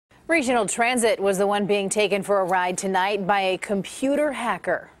Regional Transit was the one being taken for a ride tonight by a computer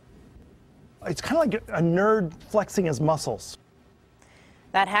hacker. It's kind of like a nerd flexing his muscles.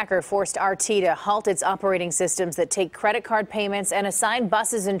 That hacker forced RT to halt its operating systems that take credit card payments and assign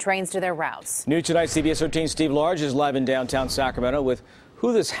buses and trains to their routes. New tonight, CBS 13's Steve Large is live in downtown Sacramento with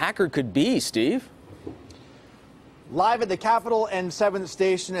who this hacker could be. Steve? Live at the Capitol and 7th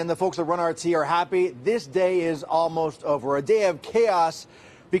Station, and the folks that run RT are happy. This day is almost over. A day of chaos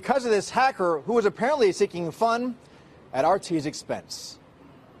because of this hacker who was apparently seeking fun at RT's expense.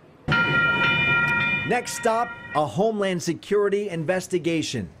 Next stop, a Homeland Security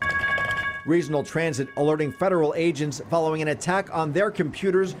investigation. Regional Transit alerting federal agents following an attack on their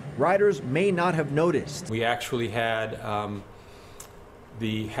computers riders may not have noticed. We actually had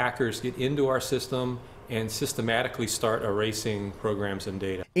the hackers get into our system and systematically start erasing programs and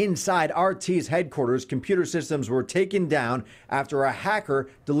data. Inside RT's headquarters, computer systems were taken down after a hacker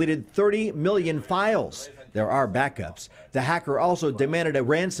deleted 30 million files. There are backups. The hacker also demanded a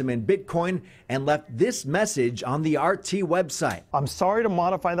ransom in Bitcoin and left this message on the RT website. I'm sorry to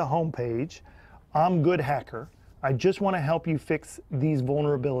modify the homepage. I'm good hacker. I just want to help you fix these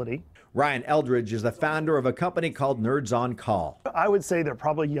vulnerability. Ryan Eldridge is the founder of a company called Nerds on Call. I would say they're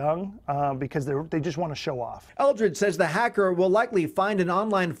probably young because they just want to show off. Eldridge says the hacker will likely find an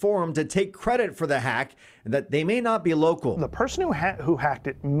online forum to take credit for the hack and that they may not be local. The person who hacked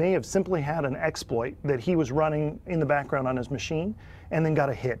it may have simply had an exploit that he was running in the background on his machine and then got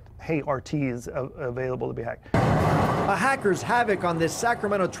a hit. Hey, RT is available to be hacked. A hacker's havoc on this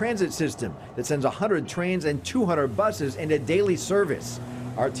Sacramento transit system that sends 100 trains and 200 buses into daily service.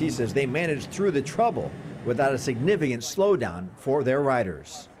 RT says they managed through the trouble without a significant slowdown for their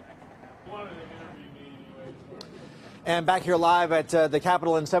riders. And back here live at the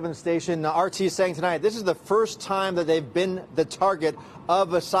Capitol and 7th Station, RT saying tonight this is the first time that they've been the target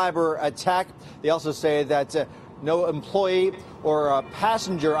of a cyber attack. They also say that no employee or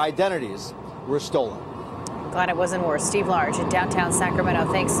passenger identities were stolen. Glad it wasn't worse. Steve Large in downtown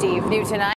Sacramento. Thanks, Steve. New tonight.